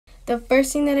The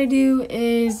first thing that I do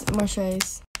is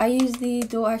moisturize. I use the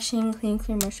Dual Action Clean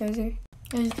Clear Moisturizer.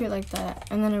 I just do it like that,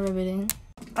 and then I rub it in.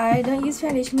 I don't use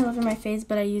foundation all over my face,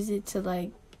 but I use it to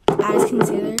like as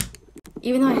concealer.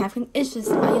 Even though I have, it's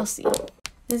just, you'll see.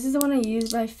 This is the one I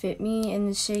use by Fit Me in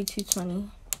the shade 220.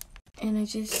 And I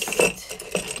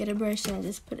just get a brush and I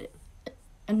just put it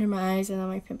under my eyes and on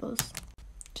my pimples.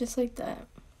 Just like that.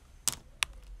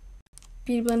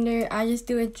 Beauty blender, I just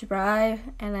do it dry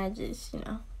and I just,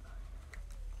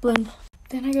 blend.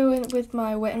 Then I go in with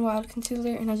my Wet n Wild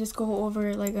concealer and I just go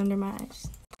over like under my eyes.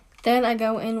 Then I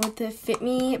go in with the Fit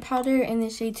Me powder in the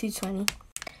shade 220.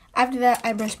 After that,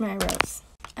 I brush my eyebrows.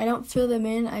 I don't fill them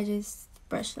in, I just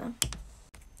brush them.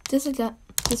 Just like that.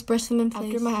 Just brush them in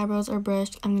place. After my eyebrows are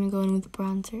brushed, I'm going to go in with the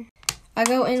bronzer. I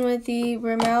go in with the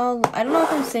Rimmel, I don't know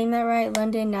if I'm saying that right,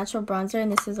 London Natural Bronzer,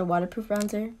 and this is a waterproof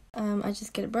bronzer. I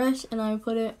just get a brush and I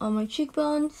put it on my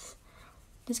cheekbones.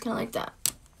 Just kind of like that.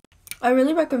 I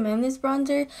really recommend this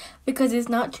bronzer because it's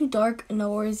not too dark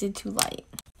nor is it too light.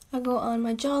 I go on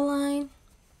my jawline.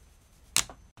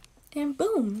 And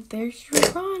boom, there's your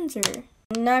bronzer.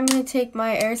 Now I'm going to take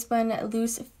my Airspun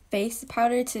Loose Face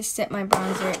Powder to set my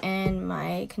bronzer and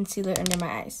my concealer under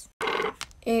my eyes.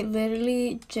 It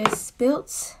literally just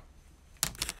spills.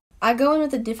 I go in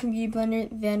with a different beauty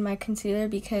blender than my concealer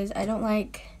because I don't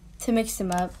like to mix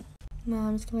them up. Now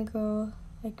I'm just going to go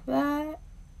like that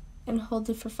and hold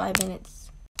it for 5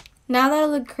 minutes. Now that I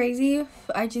look crazy,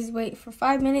 I just wait for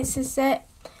 5 minutes to set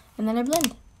and then I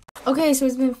blend. Okay, so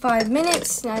it's been 5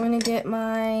 minutes. Now I'm going to get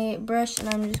my brush and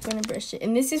I'm just going to brush it.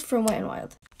 And this is from Wet n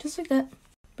Wild. Just like that.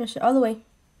 Brush it all the way.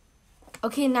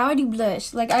 Okay, now I do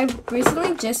blush. Like, I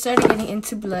recently just started getting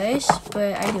into blush,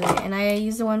 but I do it. And I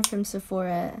use the one from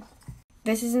Sephora.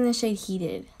 This is in the shade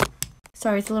Heated.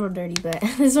 Sorry, it's a little dirty, but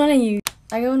this one I use.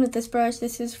 I go in with this brush.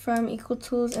 This is from Equal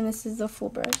Tools, and this is the full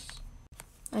brush.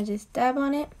 I just dab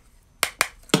on it.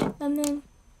 And then...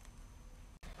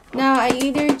 Now, I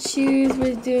either choose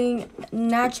with doing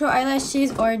natural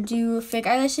eyelashes or do fake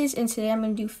eyelashes, and today I'm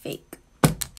going to do fake.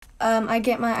 I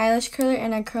get my eyelash curler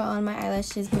and I curl on my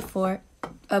eyelashes before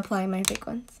applying my fake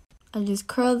ones. I just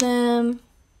curl them.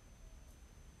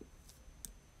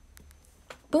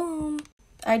 Boom.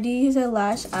 I do use a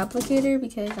lash applicator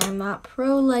because I'm not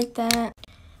pro like that.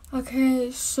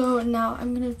 Okay, so now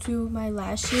I'm going to do my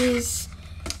lashes.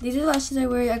 These are the lashes I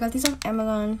wear. I got these on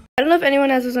Amazon. I don't know if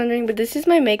anyone else was wondering, but this is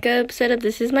my makeup setup.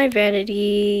 This is my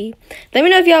vanity. Let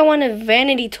me know if y'all want a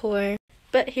vanity tour.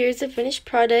 But here's the finished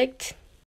product.